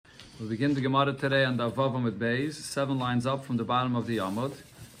We begin the Gemara today on the Bava with Beis, 7 lines up from the bottom of the Amud,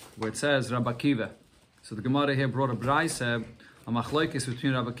 where it says Rabbi Kiva. So the Gemara here brought a braise, a machlokes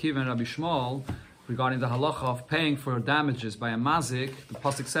between Rabbi Kiva and Rabbi Shmuel regarding the halacha of paying for damages by a mazik. The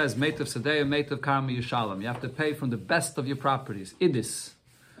pasuk says, "Meitav Sadeh, Meitav Karma Yishalem." You have to pay from the best of your properties, idis.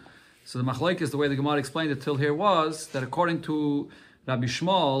 So the machlokes, the way the Gemara explained it till here was that according to Rabbi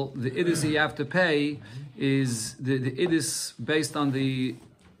Shmuel, the idis you have to pay is the idis based on the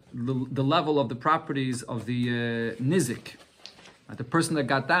level of the properties of the nizik, the person that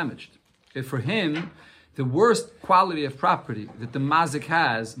got damaged. If for him, the worst quality of property that the mazik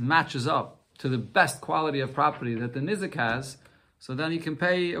has matches up to the best quality of property that the nizik has, so then he can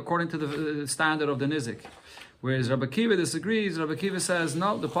pay according to the standard of the nizik. Whereas Rabbi Kiva disagrees. Rabbi Kiva says,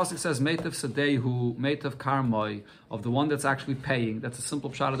 no, the pasuk says, Meitav Sadehu, Meitav Karmoi, of the one that's actually paying. That's a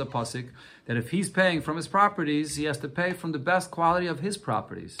simple shot of the pasuk, that if he's paying from his properties, he has to pay from the best quality of his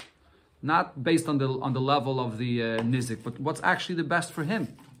properties. Not based on the level of the nizik, but what's actually the best for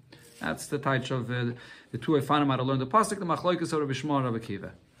him. That's the type of the two Eifanim how to learn the pasuk, the machlokes of Rabbi Shmuel and Rabbi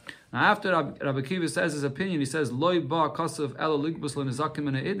Kiva. Now after Rabbi Kiva says his opinion, he says, Loi ba kasav ela ligbus lenizakim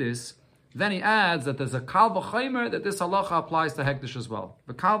and idis. Then he adds that there's a kal v'chaymer that this halacha applies to hektish as well.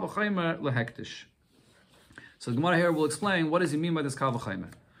 The kal v'chaymer lehektish. So the Gemara here will explain what does he mean by this kal v'chaymer.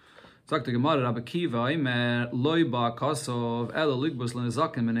 Sagt the Gemara, Rabbi Kiva, loy ba kasov ela ligbus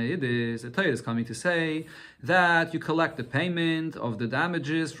lenezakim and idis. The Torah is coming to say that you collect the payment of the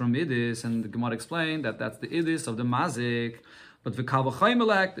damages from idis, and the Gemara explained that that's the idis of the mazik. But the kal v'chaymer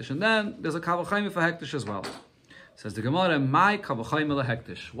lehektish, and then there's a kal v'chaymer for hektish as well. Says the Gemara, my kal v'chaymer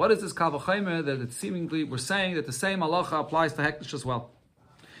lehektish. What is this kal v'chaymer that it's seemingly we're saying that the same halacha applies to hektish as well?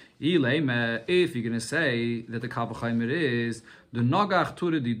 If you're going to say that the kal v'chaymer is the nogach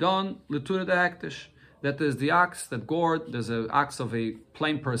tura didon letura de hektish, that there's the ox that gored, there's an ox of a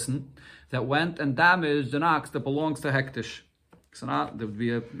plain person that went and damaged an ox that belongs to hektish. So now there would be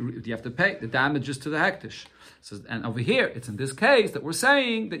you have to pay the damages to the hektish. So, and over here, it's in this case that we're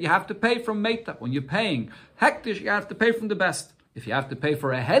saying that you have to pay from meita. When you're paying hektish, you have to pay from the best. If you have to pay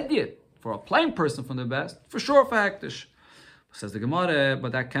for a hedyot, for a plain person from the best, for sure for hektish. Says the Gemara,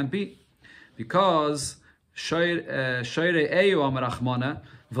 but that can't be, because the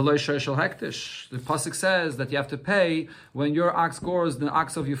pasuk says that you have to pay when your ox gores the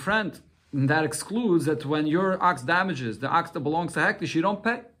ox of your friend. And that excludes that when your ox damages the ox that belongs to hektish, you don't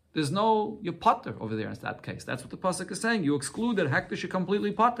pay. There's no, you're potter over there in that case. That's what the pasuk is saying. You exclude that hektish, you're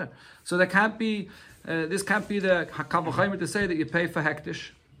completely potter. So there can't be, this can't be the kal v'chaymer to say that you pay for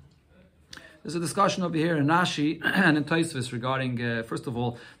hektish. There's a discussion over here in Rashi and in Tosfos regarding, first of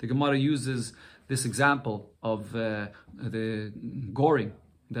all, the Gemara uses this example of the goring,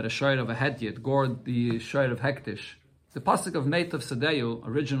 that a shayr of a hedyot gored the shayr of hektish. The pasuk of Meitav Sadeyu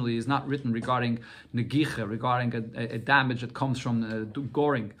originally is not written regarding negicha, regarding a damage that comes from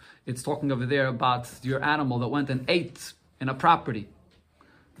goring. It's talking over there about your animal that went and ate in a property.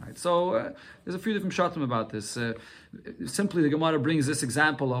 Right, so there's a few different shatim about this. Simply, the Gemara brings this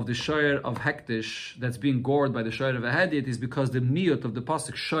example of the shayr of hektish that's being gored by the shayr of a hedyot is because the miyut of the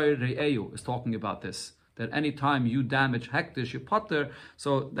pasuk shayr re'eyu is talking about this. That any time you damage hektish, you potter.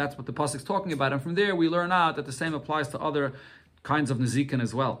 So that's what the pasuk is talking about. And from there, we learn out that the same applies to other kinds of nezikin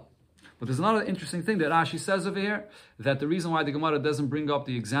as well. But there's another interesting thing that Rashi says over here, that the reason why the Gemara doesn't bring up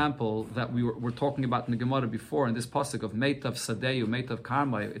the example that we were talking about in the Gemara before, in this pasuk of Meitav Sadeyu, Meitav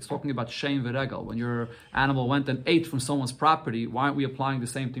Karmai, it's talking about Shein V'Regel. When your animal went and ate from someone's property, why aren't we applying the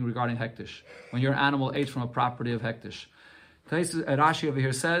same thing regarding hektish? When your animal ate from a property of hektish. Rashi over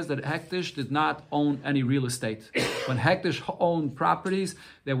here says that hektish did not own any real estate. When hektish owned properties,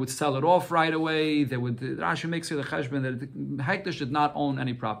 they would sell it off right away. Rashi makes here the cheshbon that hektish did not own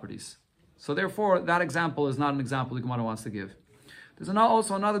any properties. So therefore, that example is not an example the Gemara wants to give. There's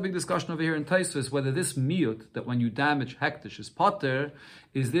also another big discussion over here in Tosfos whether this miyut, that when you damage hektish is potter,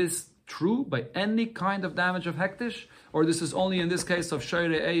 is this true by any kind of damage of hektish, or this is only in this case of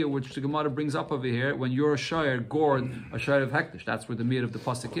shayr eyu, which the Gemara brings up over here, when your shayr gored a shayr of hektish. That's where the miyut of the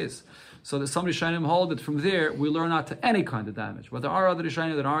pasuk is. So that some Rishonim hold that from there we learn out to any kind of damage. But there are other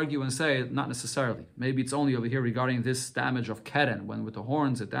Rishonim that argue and say not necessarily. Maybe it's only over here regarding this damage of keren, when with the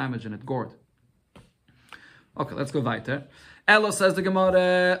horns it damaged and it gored. Okay, let's go weiter. Elo says the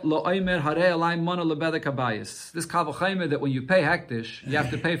Gemara, Lo Omer Harei Alai Mana Lebedek Habayis. This kal v'chaymer that when you pay hektish, you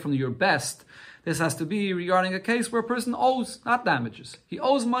have to pay from your best. This has to be regarding a case where a person owes, not damages. He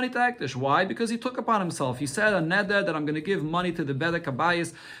owes money to hektish. Why? Because he took upon himself. He said a neder that I'm going to give money to the bedek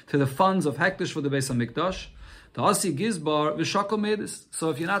habayis, to the funds of hektish for the Beis Hamikdash. The Asi Gizbar v'shakol medis. So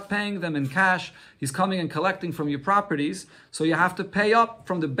if you're not paying them in cash, he's coming and collecting from your properties, so you have to pay up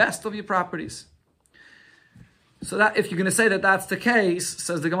from the best of your properties. So that if you're going to say that that's the case,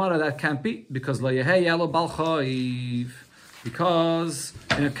 says the Gemara, that can't be, because lo yehei elo bal chayiv. Because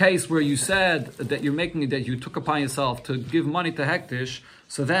in a case where you said that you took upon yourself to give money to hektish,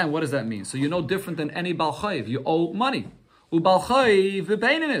 so then what does that mean? So you're no different than any bal chayiv. You owe money. Ubal chayiv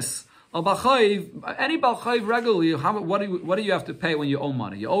v'beininis. Any bal chayiv regularly, what do you have to pay when you owe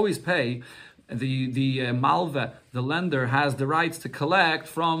money? You always pay. The malva, the lender, has the rights to collect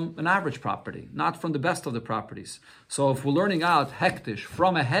from an average property, not from the best of the properties. So if we're learning out hektish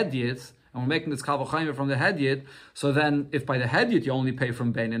from a hedyet, and we're making this kal v'chaymer from the hedyet, so then if by the hedyet you only pay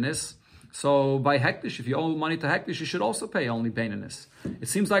from beininis, so by hektish, if you owe money to hektish, you should also pay only beininis. It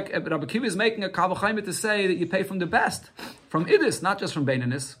seems like Rabbi Kiva is making a kal v'chaymer to say that you pay from the best, from idis, not just from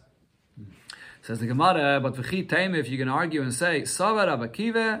beininis. Says the Gemara, but v'chi teim, if you're going to argue and say, Sava Rabbi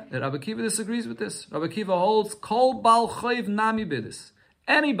Kiva, that Rabbi Kiva disagrees with this. Rabbi Kiva holds, Kol bal chayiv nami bidis.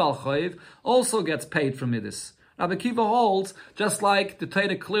 Any bal chayiv also gets paid from idis. Rabbi Kiva holds, just like the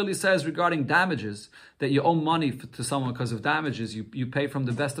Torah clearly says regarding damages, that you owe money to someone because of damages, you pay from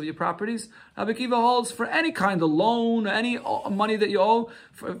the best of your properties. Rabbi Kiva holds, for any kind of loan, any money that you owe,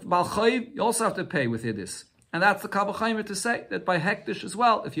 for bal chayiv, you also have to pay with idis. And that's the kal v'chaymer to say that by hektish as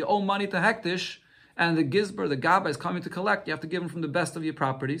well, if you owe money to hektish, and the gizber, the gaba, is coming to collect, you have to give him from the best of your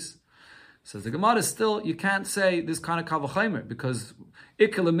properties. Says the Gemara, still, you can't say this kind of kal v'chaymer, because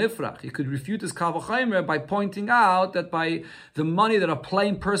ikele mifrach, you could refute this kal v'chaymer by pointing out that by the money that a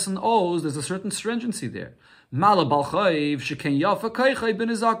plain person owes, there's a certain stringency there. Mala bal chayiv sheken yafa kaychay ben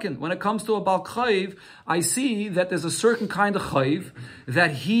izakin. When it comes to a bal chayiv, I see that there's a certain kind of chayiv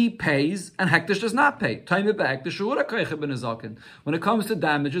that he pays and hektish does not pay. Time it back, the shura kaychay ben izakin. When it comes to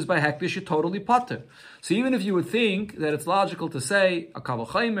damages by hektish, you're totally potter. So even if you would think that it's logical to say a kal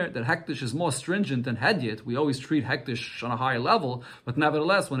v'chaymer that hektish is more stringent than hedyet, we always treat hektish on a higher level, but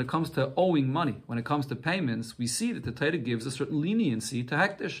nevertheless, when it comes to owing money, when it comes to payments, we see that the Torah gives a certain leniency to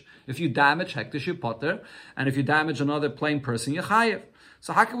hektish. If you damage hektish, you're potter, and if you damage another plain person, you're chayev.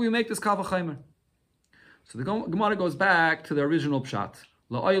 So how can we make this kal v'chaymer? So the Gemara goes back to the original pshat.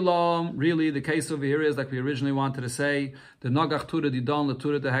 La'olam, really, the case over here is like we originally wanted to say, the nagach tura didon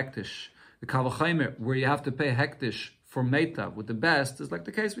l'tura de hektish. The kal v'chaymer, where you have to pay hektish for meitav with the best, is like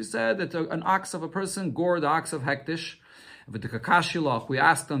the case we said, that an ox of a person gored the ox of hektish. With the kakashilach, we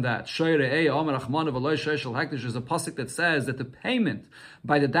asked them that there's a pasuk that says that the payment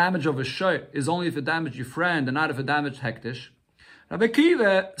by the damage of a shoy is only if it damaged your friend and not if it damaged hektish. Rabbi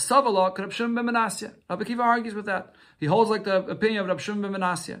Kiva, Savalok, Rabbi Shimon ben Menasya. Rabbi Kiva argues with that. He holds like the opinion of Rabbi Shimon ben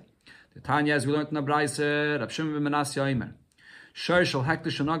Menasya. The Tanya, as we learned in the Braise, Rabbi Shimon ben Menasya Omer. Shoy shel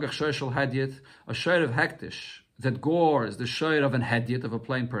hektish and agach shoy shel hedyet. A shoy of hektish that gores the shoy of an hedyet, of a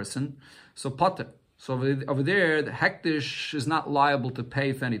plain person. So potter. So over there, the hektish is not liable to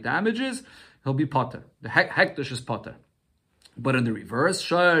pay for any damages. He'll be potter. The hektish is potter. But in the reverse,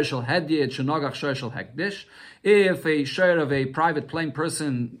 shoy shel hedyet shenagach shoy shel hektish. If a shoy of a private plain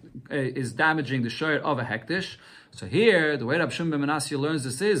person is damaging the shoy of a hektish, so here the way Rabbi Shimon ben Menasya learns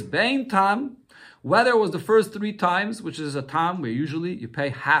this is bein tam. Whether it was the first 3 times, which is a tam where usually you pay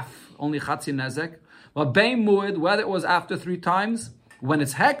half, only chatzi nezek, but bein muad, whether it was after 3 times, when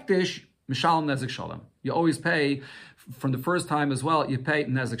it's hektish, mishalom nezek shalom. You always pay from the first time as well. You pay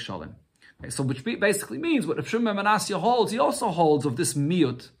nezek shalom. Okay, so which basically means what Rav Shimon ben Menasya holds. He also holds of this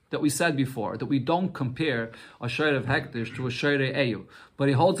miut that we said before, that we don't compare a shayr of hektish to a shayr eyu. But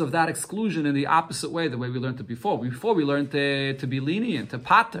he holds of that exclusion in the opposite way, the way we learned it before. Before we learned to be lenient, to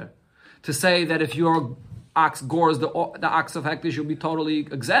pater, to say that if your ox gores the ox of hektish, you'll be totally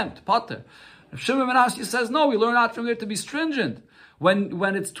exempt, pater. Rav Shimon ben Menasya says no. We learn out from there to be stringent.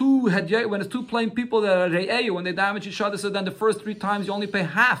 When it's two plain people that are re'eyu, when they damage each other, so then the first 3 times you only pay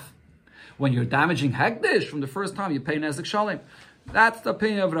half. When you're damaging hektish from the first time, you pay nezek shalom. That's the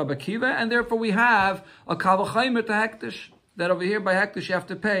opinion of Rabbi Kiva, and therefore we have a kal v'chaymer to hektish. That over here by hektish you have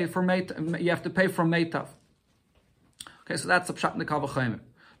to pay for meitav. Okay, so that's the pshat in the kal v'chaymer.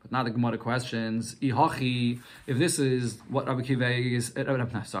 But now the Gemara questions: Ihachi, if this is what Rabbi Kiva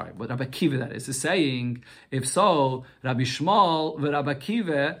what Rabbi Kiva that is saying. If so, Rabbi Shmuel and Rabbi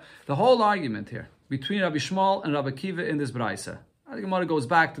Kiva, the whole argument here between Rabbi Shmuel and Rabbi Kiva in this brayse. The Gemara goes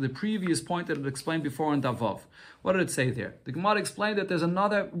back to the previous point that it explained before in Davav. What did it say there? The Gemara explained that there's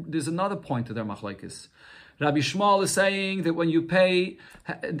another point to their machlekes. Rabbi Shmuel is saying that when you pay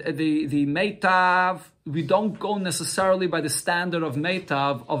the meitav, we don't go necessarily by the standard of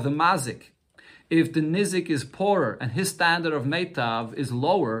meitav of the mazik. If the nizik is poorer and his standard of meitav is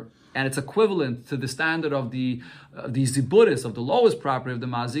lower, and it's equivalent to the standard of the ziburis, of the lowest property of the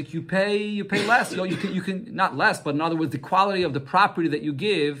mazik, you pay less. You can not less, but in other words, the quality of the property that you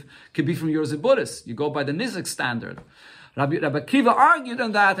give could be from your ziburis. You go by the nizik standard. Rabbi Akiva argued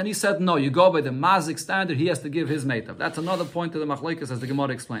on that, and he said, no, you go by the mazik standard, he has to give his meitav. That's another point of the machlokes, as the Gemara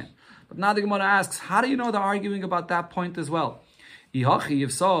explained. But now the Gemara asks, how do you know they're arguing about that point as well?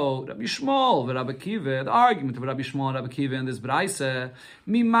 If so, Rabbi Shmuel and Rabbi Akiva, the argument of Rabbi Shmuel and Rabbi Akiva in this braise,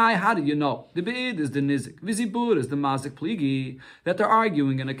 mimai, how do you know? The beid is the nizik, vizibur is the mazik pligi, that they're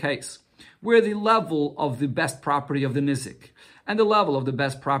arguing in a case where the level of the best property of the nizik and the level of the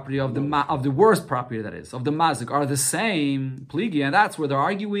best property of the worst property, that is, of the mazik, are the same pligi, and that's where they're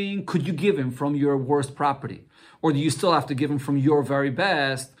arguing, could you give him from your worst property? Or do you still have to give him from your very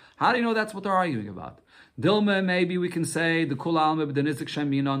best? How do you know that's what they're arguing about? Dilma, maybe we can say the kul alma b'denizik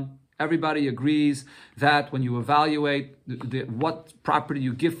sheminon. Everybody agrees that when you evaluate what property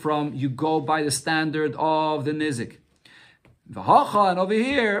you give from, you go by the standard of the nizik. And over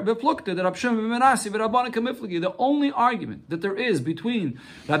here, the only argument that there is between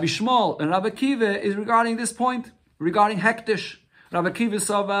Rabbi Shmuel and Rabbi Akiva is regarding this point, regarding hektish. Rabbi Akiva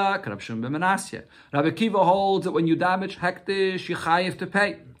savak, Rabbi Shimon ben Manasseh. Rabbi Akiva holds that when you damage hektish, you chayiv to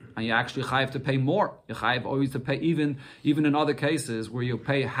pay. And you actually chayiv to pay more. You chayiv always to pay, even in other cases where you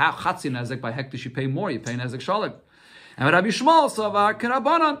pay chatzi nezek by hektish, you pay more. You pay nezek shalom. And Rabbi Shmuel savar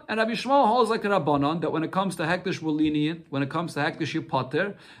k'Rabbanan, and Rabbi Shmuel holds like Rabbanan that when it comes to hektish we're lenient, when it comes to hektish you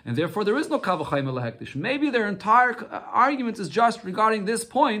pater, and therefore there is no kavachayim hektish. Maybe their entire argument is just regarding this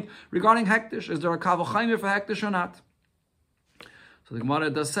point, regarding hektish. Is there a kavachayim for hektish or not? So the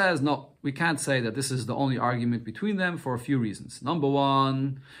Gemara says, no, we can't say that this is the only argument between them for a few reasons. Number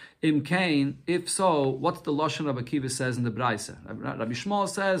one, Im Kain, if so, what's the Lashon Rabbi Akiva says in the Braisa? Rabbi Shmuel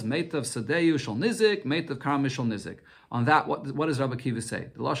says, Meitav Sadeyu Shal Nizik, Meitav Karmi Shal Nizik. On that, what does Rabbi Akiva say?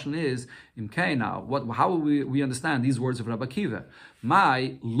 The Lashon is, Im Kain now, how will we understand these words of Rabbi Akiva?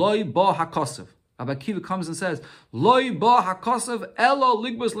 My Loi Ba HaKosav. Rabbi Akiva comes and says, Loi Ba HaKosav Elo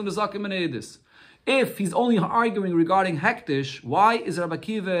Ligbus L'Nezakim Enedis. If he's only arguing regarding hektish, why is Rabbi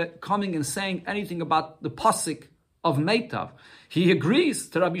Akiva coming and saying anything about the pasuk of meitav? He agrees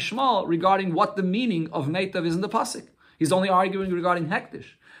to Rabbi Shmuel regarding what the meaning of meitav is in the pasuk. He's only arguing regarding hektish.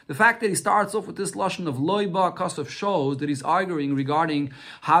 The fact that he starts off with this lashon of loy ba kasav shows that he's arguing regarding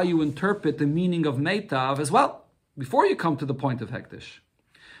how you interpret the meaning of meitav as well, before you come to the point of hektish.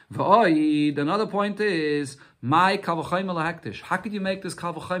 V'oid, another point is, my kavachayim hektish. How could you make this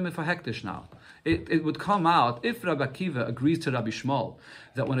kavachayim for hektish now? It would come out, if Rabbi Akiva agrees to Rabbi Shmuel,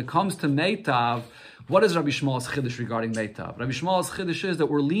 that when it comes to meitav, what is Rabbi Shmuel's chiddush regarding meitav? Rabbi Shmuel's chiddush is that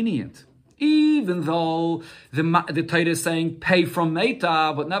we're lenient. Even though the Torah is saying pay from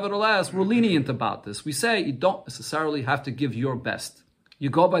meitav, but nevertheless, we're lenient about this. We say you don't necessarily have to give your best. You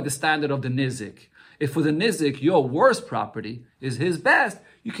go by the standard of the nizik. If for the nizik, your worst property is his best,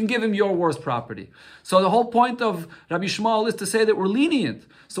 you can give him your worst property. So the whole point of Rabbi Shmuel is to say that we're lenient.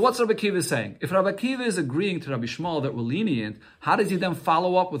 So what's Rabbi Akiva saying? If Rabbi Akiva is agreeing to Rabbi Shmuel that we're lenient, how does he then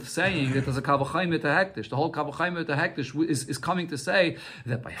follow up with saying that there's a kavachayim to hektish? The whole kavachayim to hektish is coming to say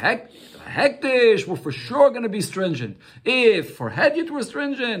that by hektish, we're for sure going to be stringent. If for hedyot we're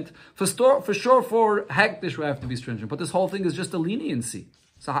stringent, for sure for hektish we have to be stringent. But this whole thing is just a leniency.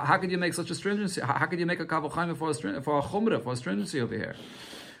 So how could you make such a stringency? How could you make a kavachayim for a chumrah, for a stringency over here?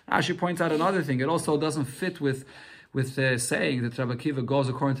 Rashi points out another thing. It also doesn't fit with saying that Rabbi Akiva goes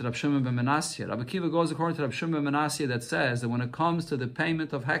according to Rabbi Shimon ben Manasseh. Rabbi Akiva goes according to Rabbi Shimon ben Manasseh that says that when it comes to the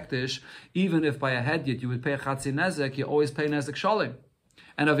payment of hektish, even if by a hedyot you would pay chatzi nezek, you always pay nezek shalom.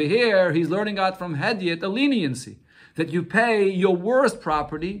 And over here, he's learning out from hedyot a leniency, that you pay your worst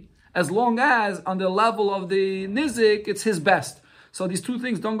property as long as on the level of the nizik, it's his best. So these two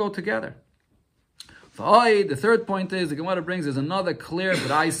things don't go together. The third point is, the Gemara brings is another clear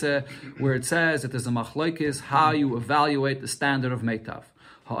braise where it says that there's a machlokes how you evaluate the standard of meitav.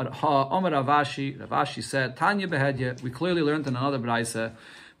 Omer Ravashi said, Tanya behedya, we clearly learned in another braise, meitav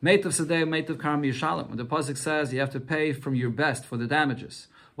sadeh, meitav karmi yishalem. When the pasuk says you have to pay from your best for the damages.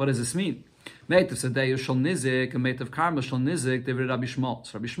 What does this mean? Meitav sadeh shal nizik and meitav karma shal nizik. David Rabbi Shmuel.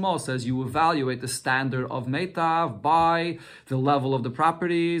 So Rabbi Shmuel says you evaluate the standard of meitav by the level of the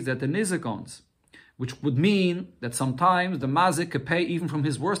properties that the nizik owns, which would mean that sometimes the mazik could pay even from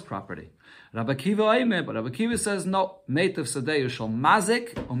his worst property. Rabbi Akiva, but Rabbi Akiva says no. Meitav sadeh shal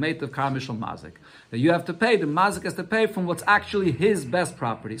mazik or meitav karma shal mazik. That you have to pay. The mazik has to pay from what's actually his best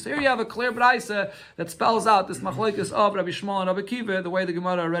property. So here you have a clear braisa that spells out this machlokes of Rabbi Shmuel and Rabbi Akiva, the way the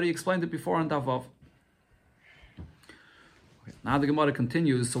Gemara already explained it before in Davav. Now the Gemara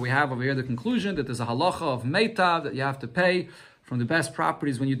continues. So we have over here the conclusion that there's a halacha of meitav that you have to pay from the best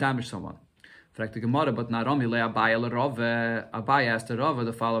properties when you damage someone. Fragt the Gemara, but not only Abai asked the Rava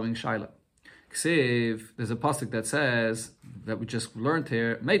the following shaila. There's a pasuk that says that we just learned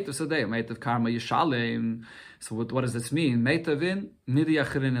here, Meitav Sadeh, Meitav Karma Yishalem. So what does this mean? Meitavin Midi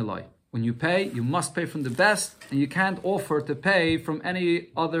Achirin Eloi. When you pay, you must pay from the best, and you can't offer to pay from any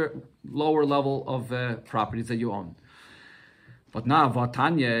other lower level of properties that you own. But now,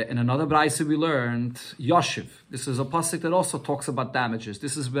 Vatanya, in another brayse we learned, Yoshiv. This is a pasuk that also talks about damages.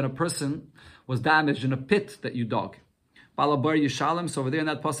 This is when a person was damaged in a pit that you dug. Balabar Yishalem, so over there in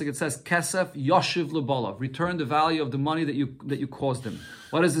that pasuk it says, Kesef Yoshiv Lebalav. Return the value of the money that you caused him.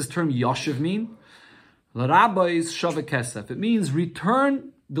 What does this term Yoshiv mean? L'rabbis Shava Kesef. It means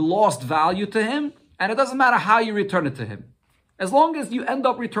return the lost value to him, and it doesn't matter how you return it to him. As long as you end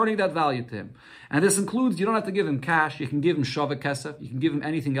up returning that value to him. And this includes, you don't have to give him cash, you can give him shava kesef, you can give him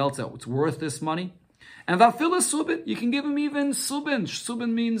anything else that's worth this money. And vafila subin, you can give him even subin.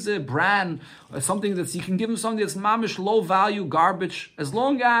 Subin means a bran, or something that's, you can give him something that's mamish, low value, garbage. As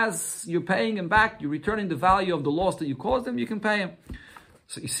long as you're paying him back, you're returning the value of the loss that you caused him, you can pay him.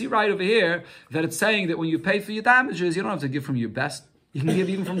 So you see right over here that it's saying that when you pay for your damages, you don't have to give from your best. You can give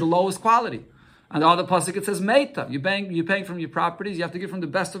even from the lowest quality. And the other pasuk it says meita. You're paying from your properties. You have to give from the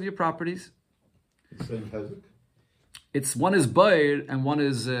best of your properties. It's saying hezek. It's one is Bayer and one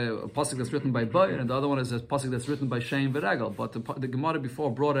is a pasuk that's written by Bayer, and the other one is a pasuk that's written by Shein V'Regel. But the Gemara before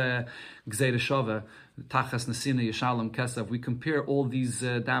brought a Gzeira Shava, Tachas Nesina Yishalem Kesef. We compare all these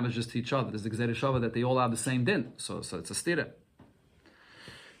damages to each other. There's the Gzeira Shava that they all have the same din. So it's a stira.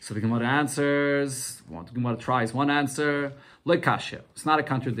 So the Gemara answers. The Gemara tries one answer. Lekashya. It's not a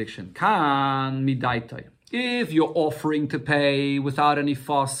contradiction. Kan midaitai. If you're offering to pay without any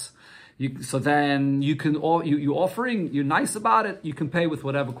fuss, so then you can. You're offering. You're nice about it. You can pay with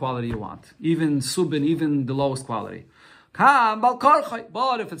whatever quality you want, even subin, even the lowest quality. Kan balkarchay.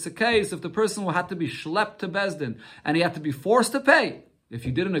 But if it's a case, if the person had to be schlepped to Bezdin and he had to be forced to pay, if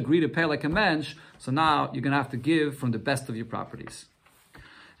you didn't agree to pay like a mensch, so now you're going to have to give from the best of your properties.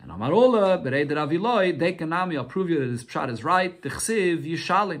 And Amarola, Berei de Raviloi, Dekanami, I'll prove you that this pshat is right. Tichsiv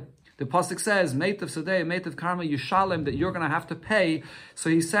Yishalim. The pasuk says, Meitav Sadeh, Meitav Karma, Yishalim, that you're going to have to pay. So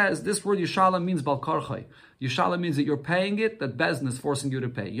he says, this word Yishalim means Balkarchai. Yishalim means that you're paying it, that Bezdin is forcing you to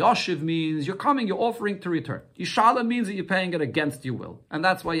pay. Yoshiv means you're offering to return. Yishalim means that you're paying it against your will. And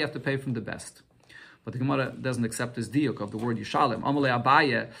that's why you have to pay from the best. But the Gemara doesn't accept this diuk of the word Yishalim. Amalei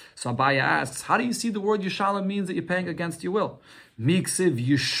Abaye. So Abaye asks, how do you see the word Yishalim means that you're paying against your will? Miksiv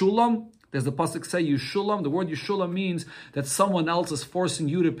Yishulam. There's the pasuk say Yishulam. The word Yishulam means that someone else is forcing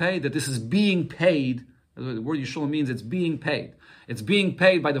you to pay, that this is being paid. The word Yishulam means it's being paid. It's being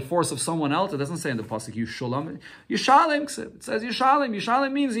paid by the force of someone else. It doesn't say in the pasuk Yishulam. Yishalim. It says Yishalim.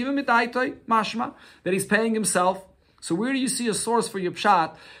 Yishalim means even mitaytoi mashma, that he's paying himself. So where do you see a source for your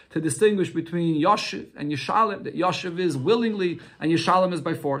pshat to distinguish between Yoshiv and Yishalim? That Yoshiv is willingly and Yishalim is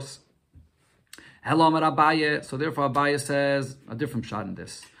by force. Helomar Abaye. So therefore Abaye says a different pshat in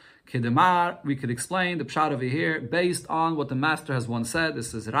this. Kedemar, we could explain the pshat over here based on what the master has once said.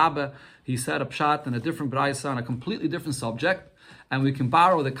 This is Rabbi. He said a pshat in a different brayse on a completely different subject. And we can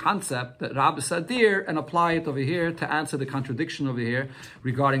borrow the concept that Rabbi said there and apply it over here to answer the contradiction over here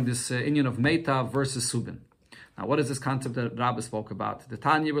regarding this inyan of Meita versus Subin. Now, what is this concept that Rabbi spoke about? The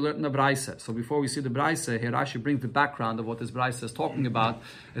Tanya we learned in the Braise. So before we see the Braise, here Rashi brings the background of what this Braise is talking about.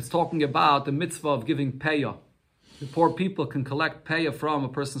 It's talking about the mitzvah of giving payah. The poor people can collect payah from a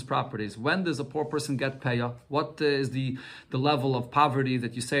person's properties. When does a poor person get payah? What is the level of poverty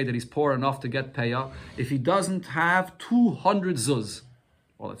that you say that he's poor enough to get payah? If he doesn't have 200 zuz,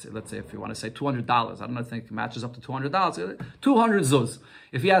 well, let's say if you want to say $200, I don't think it matches up to $200. 200 zuz.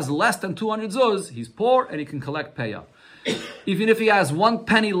 If he has less than 200 zuz, he's poor and he can collect payah. Even if he has 1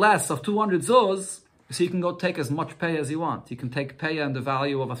 penny less of 200 zuz, so he can go take as much payah as he wants. He can take payah in the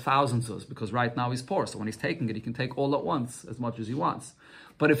value of 1,000 zuz, because right now he's poor. So when he's taking it, he can take all at once as much as he wants.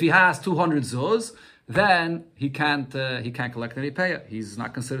 But if he has 200 zuz, then he can't collect any payah. He's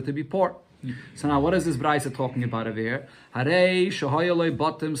not considered to be poor. So now, what is this Braisa talking about over here?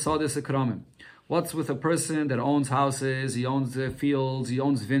 What's with a person that owns houses, he owns fields, he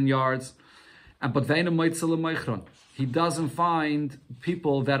owns vineyards, but he doesn't find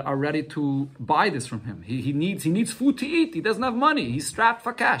people that are ready to buy this from him. He needs food to eat. He doesn't have money. He's strapped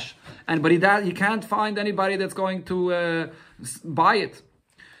for cash, but he can't find anybody that's going to buy it.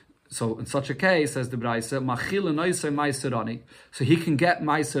 So in such a case, as the Braise, so he can get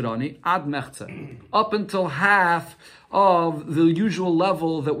maiserani ad mechze, up until half of the usual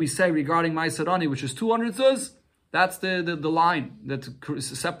level that we say regarding maiserani, which is 200 zuz. That's the line that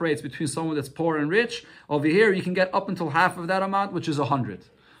separates between someone that's poor and rich. Over here, you can get up until half of that amount, which is 100.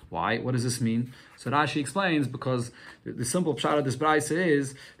 Why? What does this mean? So Rashi explains, because the simple pshat of this brayse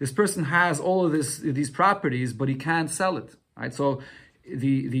is, this person has all of these properties, but he can't sell it. Right? So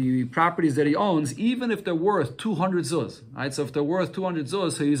the properties that he owns, even if they're worth 200 zuz, right? So if they're worth 200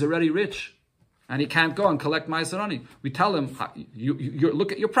 zuz, so he's already rich, and he can't go and collect ma'aserani. We tell him, you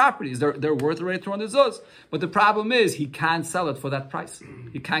look at your properties; they're worth already 200 zuz. But the problem is, he can't sell it for that price.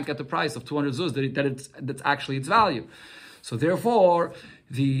 He can't get the price of 200 zuz that's actually its value. So therefore,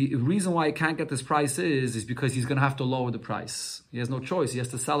 the reason why he can't get this price is because he's going to have to lower the price. He has no choice. He has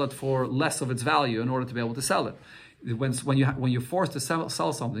to sell it for less of its value in order to be able to sell it. When you're forced to sell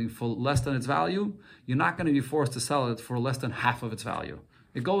something for less than its value, you're not going to be forced to sell it for less than half of its value.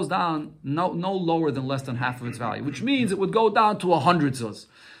 It goes down no lower than less than half of its value, which means it would go down to 100 zuz.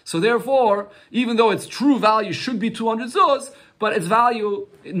 So therefore, even though its true value should be 200 zuz, but its value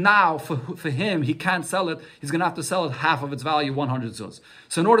now, for him, he can't sell it. He's going to have to sell it half of its value, 100 zuz.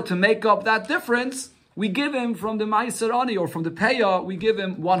 So in order to make up that difference, we give him from the Ma'aser Ani, or from the Peya, we give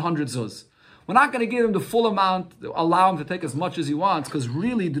him 100 zuz. We're not going to give him the full amount, allow him to take as much as he wants, because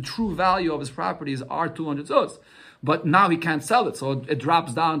really the true value of his properties are 200 zuz. But now he can't sell it, so it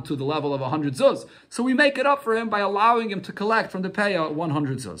drops down to the level of 100 zuz. So we make it up for him by allowing him to collect from the Peya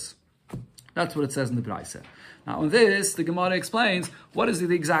 100 zuz. That's what it says in the Braise. Now on this, the Gemara explains, what is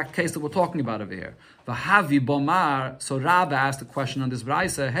the exact case that we're talking about over here? V'havi bomar, so Rabbi asked a question on this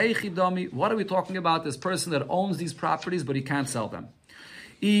Braise, hey Chidami, what are we talking about? This person that owns these properties, but he can't sell them.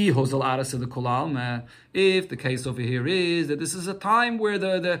 If the case over here is that this is a time where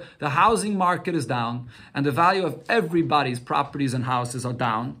the housing market is down and the value of everybody's properties and houses are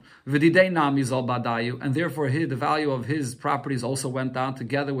down, and therefore the value of his properties also went down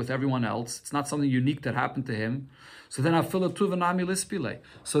together with everyone else. It's not something unique that happened to him. So then,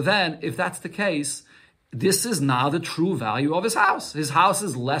 so then, if that's the case, this is now the true value of his house. His house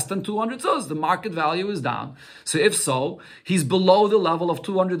is less than 200 zuz. The market value is down. So if so, he's below the level of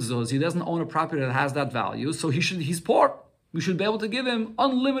 200 zuz. He doesn't own a property that has that value. So he's poor. We should be able to give him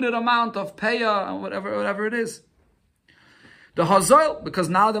unlimited amount of peya and whatever it is. The hazoil, because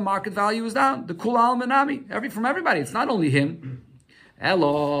now the market value is down. The kul al menami, from everybody. It's not only him.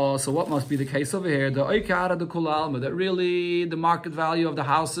 Hello. So what must be the case over here? The oikara, the kul alma, that really the market value of the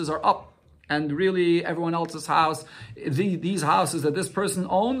houses are up. And really, everyone else's house, these houses that this person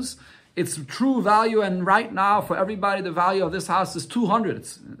owns, its true value, and right now, for everybody, the value of this house is 200.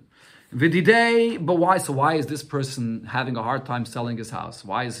 But why? So why is this person having a hard time selling his house?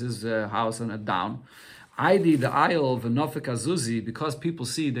 Why is his house down? Aidi the ayel v'nofik azuzi, because people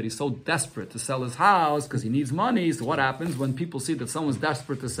see that he's so desperate to sell his house because he needs money. So what happens when people see that someone's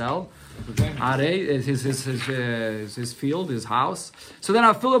desperate to sell? His field, his house. So then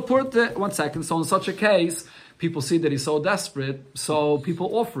I fill a port. 1 second. So in such a case, people see that he's so desperate, so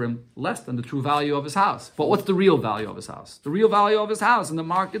people offer him less than the true value of his house. But what's the real value of his house? The real value of his house and the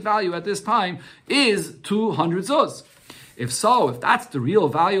market value at this time is 200 zuz. If that's the real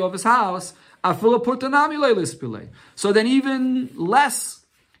value of his house, so then even less,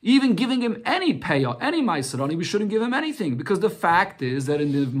 even giving him any payout, any ma'aserani, we shouldn't give him anything, because the fact is that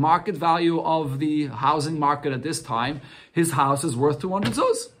in the market value of the housing market at this time, his house is worth 200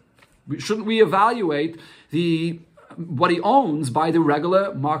 zuz. Shouldn't we evaluate what he owns by the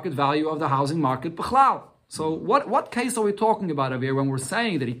regular market value of the housing market b'chlal? So what case are we talking about over here when we're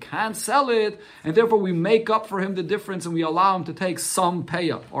saying that he can't sell it, and therefore we make up for him the difference and we allow him to take some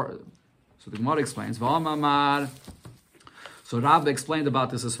payout? So the Gemara explains, so Rabbi explained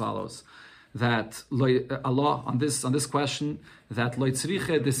about this as follows, that Allah, on this question, that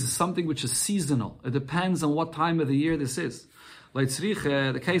this is something which is seasonal. It depends on what time of the year this is.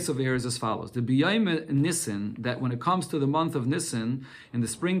 The case over here is as follows. The B'yayim Nisan, that when it comes to the month of Nisan, in the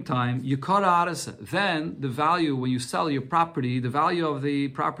springtime, then the value, when you sell your property, the value of the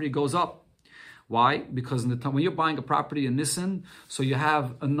property goes up. Why? Because in the time when you're buying a property in Nisan, so you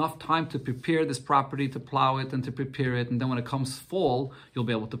have enough time to prepare this property, to plow it and to prepare it, and then when it comes fall, you'll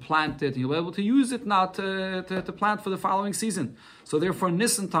be able to plant it, and you'll be able to use it now to plant for the following season. So therefore, in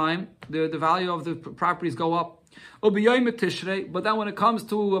Nisan time, the value of the properties go up. But then when it comes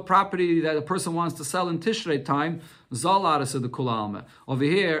to a property that a person wants to sell in Tishrei time, over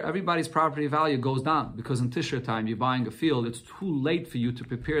here, everybody's property value goes down, because in Tishrei time, you're buying a field, it's too late for you to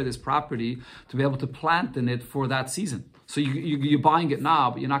prepare this property to be able to plant in it for that season. So you're buying it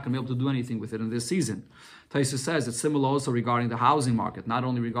now, but you're not going to be able to do anything with it in this season. Taisa says it's similar also regarding the housing market, not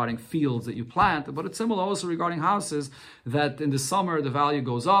only regarding fields that you plant, but it's similar also regarding houses, that in the summer the value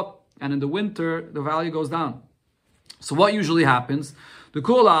goes up, and in the winter the value goes down. So what usually happens? The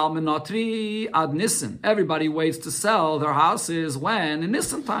kulal minatri ad Nisan. Everybody waits to sell their houses when in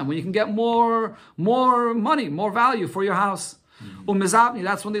Nisan time, when you can get more money, more value for your house. Umizabni,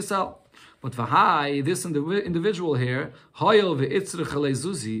 that's when they sell. But v'hai, this individual here, hoyel ve'itzrich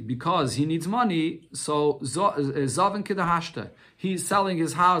zuzi, because he needs money, so zavin kidahashta. He's selling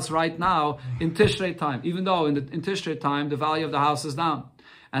his house right now in Tishrei time, even though in Tishrei time the value of the house is down.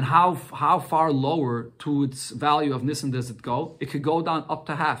 And how far lower to its value of Nisan does it go? It could go down up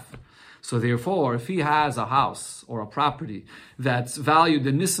to half. So therefore, if he has a house or a property that's valued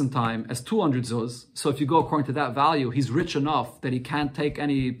in Nisan time as 200 zuz, so if you go according to that value, he's rich enough that he can't take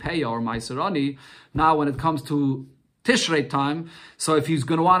any paya or maiserani. Now when it comes to Tishrei time, so if he's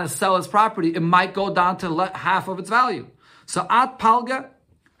going to want to sell his property, it might go down to half of its value. So at palga,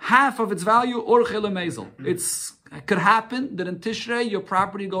 half of its value, orche lemezel. It could happen that in Tishrei, your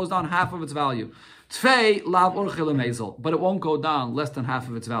property goes down half of its value. Tfei lav orche lemezel, but it won't go down less than half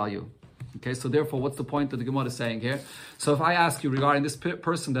of its value. Okay, so therefore, what's the point that the Gemara is saying here? So if I ask you regarding this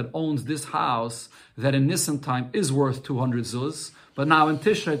person that owns this house, that in Nisan time is worth 200 zuz, but now in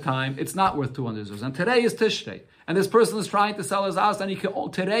Tishrei time, it's not worth 200 zuz. And today is Tishrei. And this person is trying to sell his house, and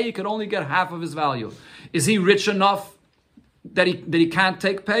today he could only get half of his value. Is he rich enough that he can't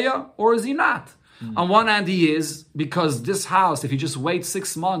take paya, or is he not? On one hand, he is, because this house, if you just wait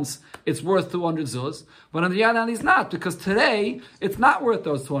 6 months, it's worth 200 zuz. But on the other hand, he's not, because today, it's not worth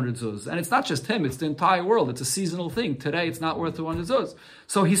those 200 zuz. And it's not just him, it's the entire world. It's a seasonal thing. Today, it's not worth 200 zuz.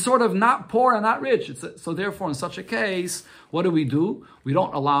 So he's sort of not poor and not rich. So therefore, in such a case, what do? We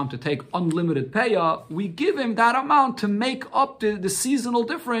don't allow him to take unlimited paya. We give him that amount to make up the seasonal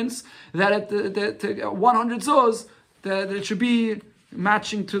difference that at the 100 zuz, that it should be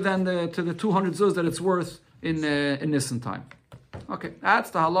matching to the 200 zuz that it's worth in Nisan time. Okay,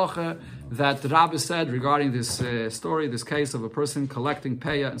 that's the halacha that the Rabbi said regarding this story, this case of a person collecting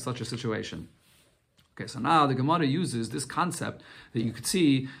paya in such a situation. Okay, so now the Gemara uses this concept that you could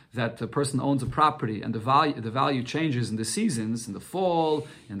see that the person owns a property and the value changes in the seasons, in the fall,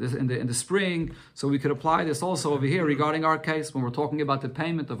 in the spring. So we could apply this also over here regarding our case when we're talking about the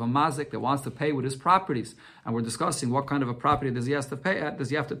payment of a mazik that wants to pay with his properties, and we're discussing what kind of a property does he have to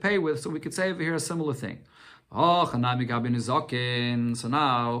pay with. So we could say over here a similar thing. So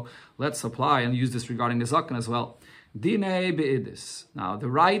now let's apply and use this regarding the zaken as well. Dinei be'idis. Now, the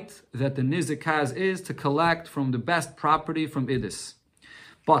right that the nizik has is to collect from the best property from idis.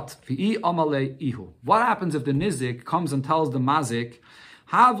 But v'i amalei ihu. What happens if the nizik comes and tells the mazik,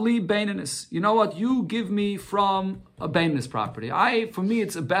 havli beinanis? You know what? You give me from a beinanis property. For me,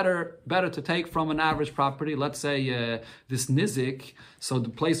 it's better to take from an average property. Let's say this nizik. So the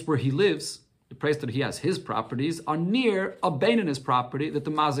place where he lives, the place that he has his properties, are near a beinanis property that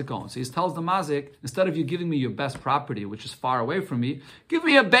the mazik owns. So he tells the mazik, instead of you giving me your best property, which is far away from me, give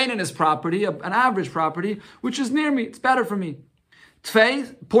me a beinanis property, an average property, which is near me. It's better for me.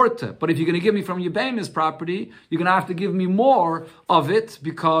 Tvei, porta. But if you're going to give me from your beinanis property, you're going to have to give me more of it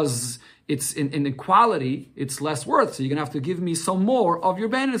because it's in quality, it's less worth. So you're going to have to give me some more of your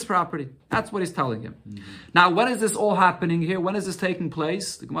beinanis property. That's what he's telling him. Mm-hmm. Now, when is this all happening here? When is this taking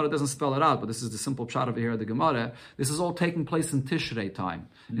place? The Gemara doesn't spell it out, but this is the simple pshat over here of the Gemara. This is all taking place in Tishrei time.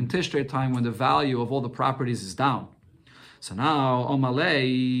 Mm-hmm. In Tishrei time when the value of all the properties is down. So now,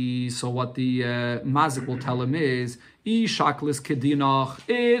 Omalei, so what the mazik will tell him is, Ishaklis kedinach,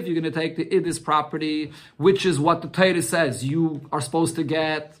 if you're going to take the idis property, which is what the Torah says you are supposed to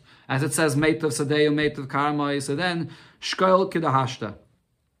get, as it says, meitav sadeu, meitav karmai, so then, shkoil kidahashta.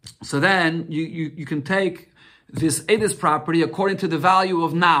 So then, you can take this idis property according to the value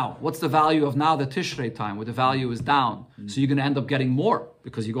of now. What's the value of now? The Tishrei time, where the value is down. Mm-hmm. So you're going to end up getting more,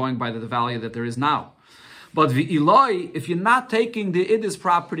 because you're going by the value that there is now. But v'iloi, if you're not taking the idis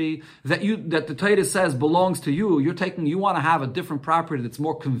property that the Torah says belongs to you, you want to have a different property that's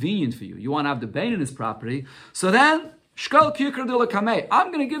more convenient for you. You want to have the beinanis property. So then, shkal kikar de kamei.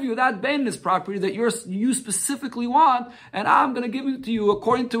 I'm going to give you that beinanis property that you specifically want, and I'm going to give it to you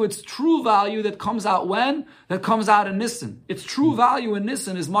according to its true value that comes out when? That comes out in Nisan. Its true value in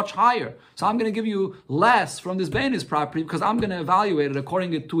Nisan is much higher. So I'm going to give you less from this beinanis property because I'm going to evaluate it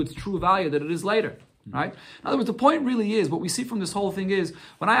according to its true value that it is later. Right? In other words, the point really is, what we see from this whole thing is,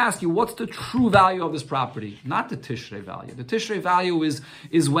 when I ask you, what's the true value of this property? Not the Tishrei value. The Tishrei value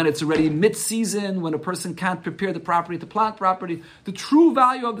is when it's already mid-season, when a person can't prepare the property to plant property. The true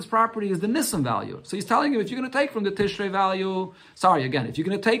value of this property is the Nisan value. So he's telling you, if you're going to take from the Tishrei value, if you're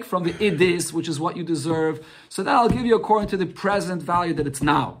going to take from the Idis, which is what you deserve, so then I'll give you according to the present value that it's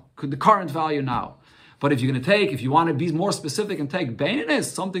now, the current value now. But if you want to be more specific and take baininus,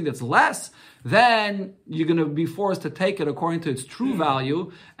 something that's less, then you're going to be forced to take it according to its true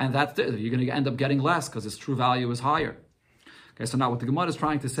value, and you're going to end up getting less because its true value is higher. Okay, so now what the Gemara is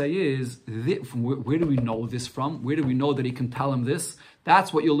trying to say is, where do we know this from? Where do we know that he can tell him this?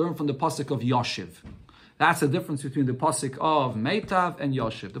 That's what you'll learn from the pasuk of Yoshiv. That's the difference between the pasuk of Meitav and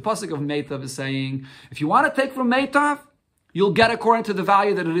Yoshiv. The pasuk of Meitav is saying, if you want to take from Meitav, you'll get according to the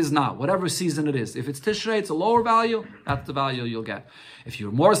value that it is now, whatever season it is. If it's Tishrei, it's a lower value, that's the value you'll get. If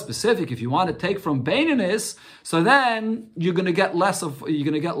you're more specific, if you want to take from Baininus, so then you're going to get less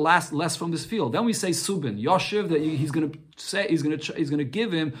from this field. Then we say Subin, Yoshiv, that he's going to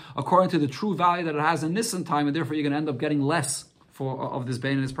give him according to the true value that it has in Nisan time, and therefore you're going to end up getting less of this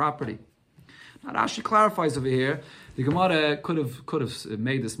Baininus property. Now Rashi clarifies over here. The Gemara could have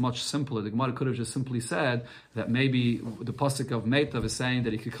made this much simpler. The Gemara could have just simply said that maybe the pasuk of Meitav is saying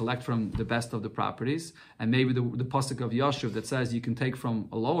that he could collect from the best of the properties, and maybe the pasuk of Yoshiv that says you can take from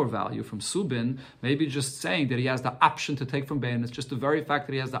a lower value, from Subin, maybe just saying that he has the option to take from Baininus, just the very fact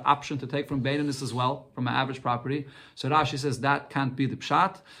that he has the option to take from Baininus as well, from an average property. So Rashi says that can't be the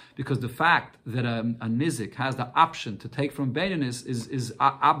pshat, because the fact that a nizik has the option to take from Baininus is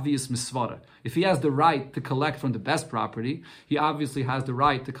obvious misvara. If he has the right to collect from the best property, he obviously has the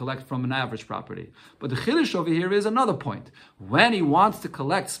right to collect from an average property. But the chiddush over here is another point. When he wants to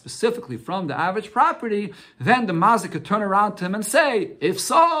collect specifically from the average property, then the mazik could turn around to him and say, if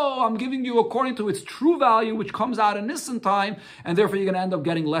so, I'm giving you according to its true value, which comes out in Nisan time, and therefore you're going to end up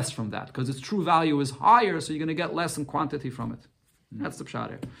getting less from that, because its true value is higher, so you're going to get less in quantity from it. That's the pshat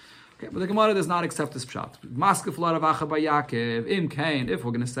here. Okay, but the Gemara does not accept this pshat. Maskef Laravacha by Yaakov, Im Kain, if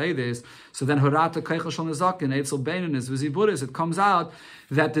we're going to say this, so then Horata Keichel Shon Nezakin, Eitzel Beinanis, Viziburis, it comes out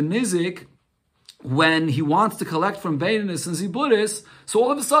that the Nizik, when he wants to collect from Beinanis and Ziburis, so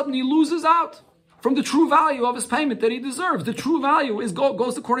all of a sudden he loses out from the true value of his payment that he deserves. The true value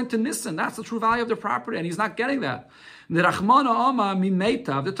goes according to Nisan. That's the true value of the property, and he's not getting that. The Rachmana Ama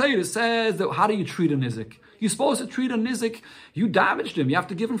Mimeitav, the Torah says that how do you treat a Nizik? You're supposed to treat a nizik, you damaged him. You have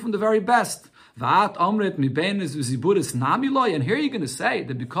to give him from the very best. And here you're going to say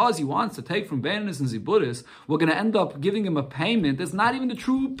that because he wants to take from Baininus and Ziburis, we're going to end up giving him a payment that's not even the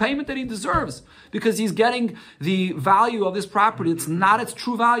true payment that he deserves, because he's getting the value of this property. It's not its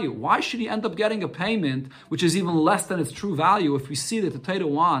true value. Why should he end up getting a payment which is even less than its true value if we see that the Torah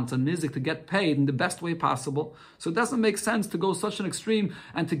wants a nizik to get paid in the best way possible? So it doesn't make sense to go such an extreme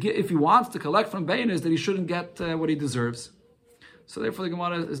and to get, if he wants to collect from Baininus, that he shouldn't get what he deserves. So therefore the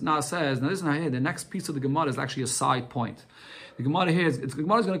Gemara now says, now listen here, the next piece of the Gemara is actually a side point. The Gemara here, the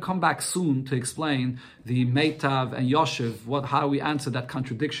Gemara is going to come back soon to explain the Meitav and Yoshiv, how we answer that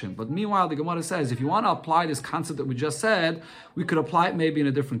contradiction. But meanwhile, the Gemara says, if you want to apply this concept that we just said, we could apply it maybe in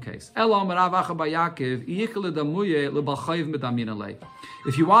a different case. If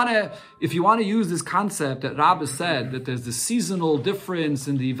you want to use this concept that Rabbi said, that there's the seasonal difference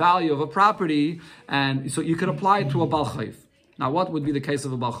in the value of a property, and so you could apply it to a Bal Chayv. Now, what would be the case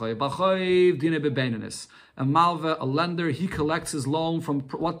of a Bal Chayv? Bal Chayv dine bebeinanis. A malva, a lender, he collects his loan from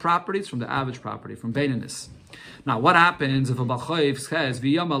what properties? From the average property, from beinanis. Now, what happens if a Bal Chayv says,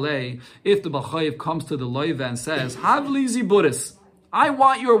 V'yamalei, if the Bal Chayv comes to the loiva and says, Havli ziburis, I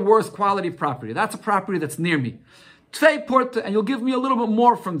want your worst quality property. That's a property that's near me. And you'll give me a little bit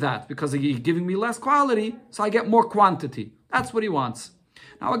more from that, because you're giving me less quality, so I get more quantity. That's what he wants.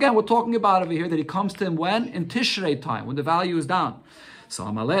 Now again, we're talking about over here that he comes to him when? In Tishrei time, when the value is down. So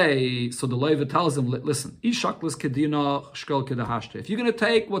the Leiva tells him, listen, if you're going to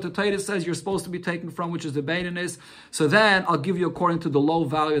take what the Torah says you're supposed to be taking from, which is the Baininus, so then I'll give you according to the low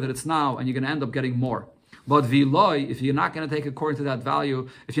value that it's now, and you're going to end up getting more. But Viloi, if you're not going to take according to that value,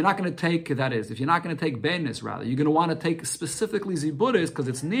 if you're not going to take, if you're not going to take Baininus rather, you're going to want to take specifically Ziburis because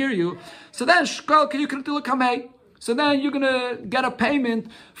it's near you, so then you can do a kamei. So then you're going to get a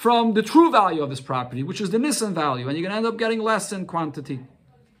payment from the true value of this property, which is the Nisan value, and you're going to end up getting less in quantity.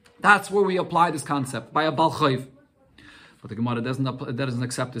 That's where we apply this concept, by a Bal Chayv. But the Gemara doesn't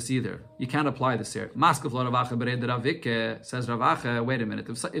accept this either. You can't apply this here. Says Ravacha, wait a minute.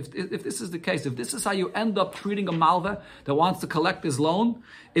 If this is the case, if this is how you end up treating a malva that wants to collect his loan,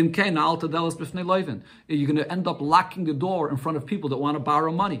 you're going to end up locking the door in front of people that want to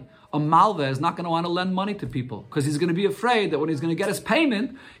borrow money. A malva is not going to want to lend money to people because he's going to be afraid that when he's going to get his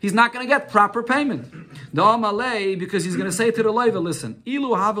payment, he's not going to get proper payment. Because he's going to say to the loiva, listen,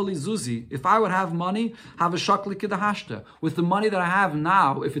 ilu havali zuzi, if I would have money, have a shakli kidahashta. With the money that I have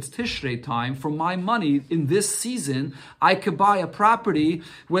now, if it's Tishrei time, for my money in this season, I could buy a property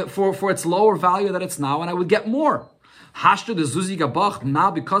for its lower value that it's now, and I would get more. Hashtu the zuzi gabach, now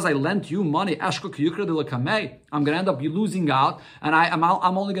because I lent you money, ashko kiyukra de lakamei, I'm going to end up losing out, and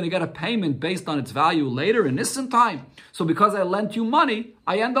I'm only going to get a payment based on its value later in instant time. So because I lent you money,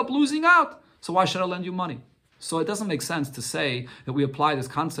 I end up losing out. So why should I lend you money? So it doesn't make sense to say that we apply this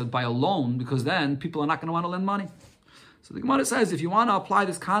concept by a loan, because then people are not going to want to lend money. So the Gemara says, if you want to apply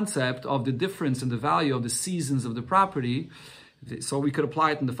this concept of the difference in the value of the seasons of the property, so we could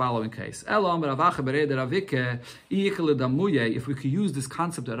apply it in the following case. If we could use this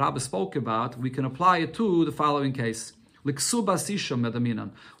concept that Rabbi spoke about, we can apply it to the following case. We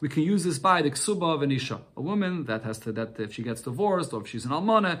can use this by the ksuba of an isha, a woman that if she gets divorced or if she's an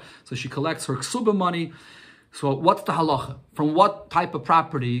almana, so she collects her ksuba money. So what's the halacha? From what type of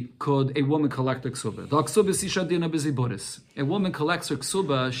property could a woman collect a ksuba? A woman collects her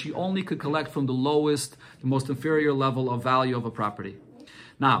ksuba, she only could collect from the lowest, the most inferior level of value of a property.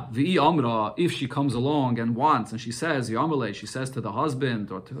 Now, if she comes along and wants, and she says, she says to the husband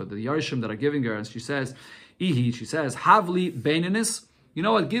or to the yarishim that are giving her, and she says, Havli beininis, you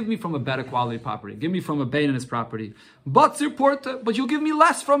know what, give me from a better quality property. Give me from a beininis property. But you'll give me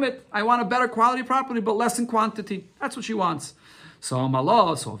less from it. I want a better quality property, but less in quantity. That's what she wants. So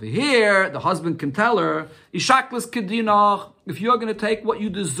over here, the husband can tell her, Ishaklas kedinach, if you're going to take what you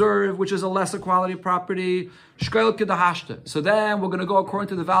deserve, which is a lesser quality property, shkel kedahashta. So then we're going to go according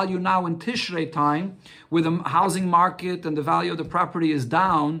to the value now in Tishrei time, where the housing market and the value of the property is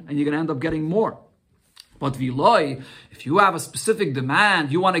down, and you're going to end up getting more. But viloi, if you have a specific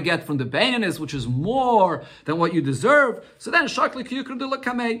demand, you want to get from the beininis, which is more than what you deserve, so then shakli kiyukra de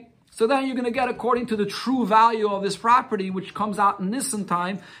lakamei. So then you're going to get according to the true value of this property, which comes out in Nisan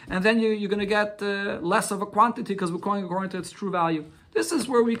time, and then you're going to get less of a quantity because we're going according to its true value. This is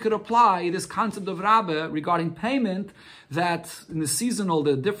where we could apply this concept of Rabbi regarding payment, that in the seasonal,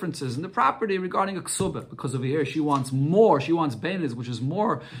 the differences in the property regarding a ksuba, because over here she wants more, she wants beiniz, which is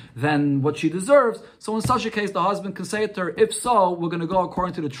more than what she deserves. So in such a case, the husband can say to her, if so, we're going to go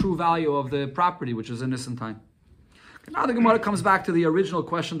according to the true value of the property, which is in Nisan time. Now the Gemara comes back to the original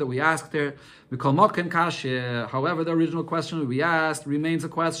question that we asked there. We call mokken kashe. However, the original question we asked remains a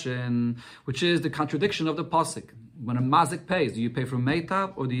question, which is the contradiction of the pasuk. When a mazik pays, do you pay from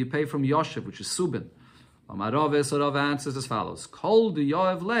meitav or do you pay from yoshev, which is subin? Rav answers as follows: Kol du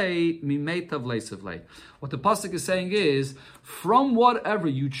yoev lei mi meitav leisev lei. What the pasuk is saying is, from whatever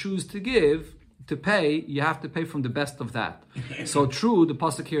you choose to give, to pay, you have to pay from the best of that. So true, the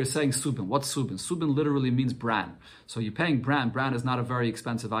pasuk here is saying subin. What's subin? Subin literally means bran. So you're paying bran. Bran is not a very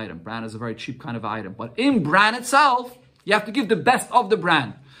expensive item. Bran is a very cheap kind of item. But in bran itself, you have to give the best of the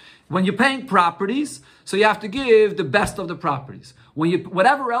bran. When you're paying properties, so you have to give the best of the properties.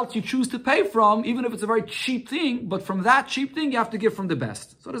 Whatever else you choose to pay from, even if it's a very cheap thing, but from that cheap thing, you have to give from the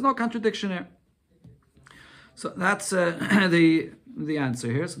best. So there's no contradiction here. So that's the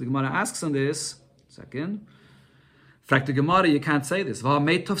answer here. So the Gemara asks on this. Second. Fact the Gemara, you can't say this. The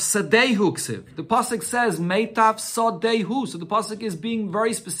pasuk says meitav sadehu. So the pasuk is being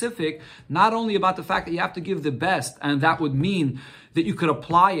very specific, not only about the fact that you have to give the best, and that would mean that you could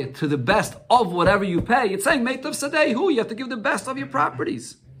apply it to the best of whatever you pay. It's saying meitav sadehu. You have to give the best of your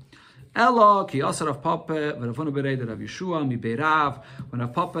properties. Ella ki asar of Papa v'Ravuna Bereid Rav Yeshua mi Beirav. When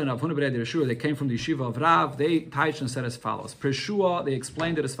Rav Papa and Ravuna Bereid Yeshua, they came from the yeshiva of Rav, they taiched and said as follows. Preshua, they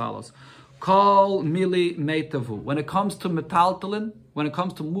explained it as follows. Kol mili meitavu. When it comes to metaltalin, when it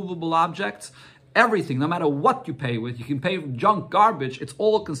comes to movable objects, everything, no matter what you pay with, you can pay junk, garbage, it's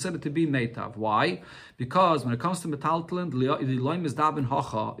all considered to be meitav. Why? Because when it comes to metaltalin,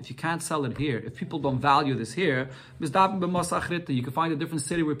 if you can't sell it here, if people don't value this here, you can find a different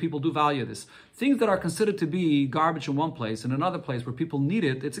city where people do value this. Things that are considered to be garbage in one place, in another place where people need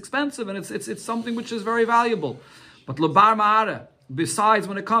it, it's expensive and it's something which is very valuable. But lebar ma'ara, besides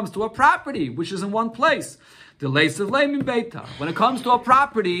when it comes to a property, which is in one place. The leisav leimin beita. When it comes to a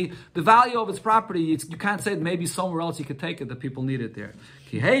property, the value of its property, you can't say that maybe somewhere else you could take it, that people need it there.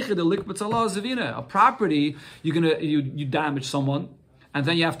 A property, you damage someone, and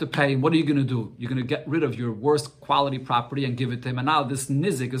then you have to pay. What are you going to do? You're going to get rid of your worst quality property and give it to him. And now this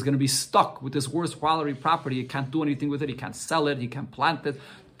nizik is going to be stuck with this worst quality property. You can't do anything with it. You can't sell it. You can't plant it.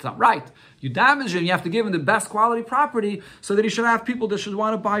 It's not right. You damage him. You have to give him the best quality property so that he should have people that should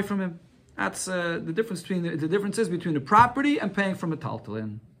want to buy from him. That's the difference between the differences between the property and paying from a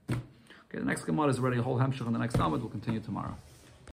taltalin. Okay, the next Gemara is already a whole hemshach on the next Talmud. We'll continue tomorrow.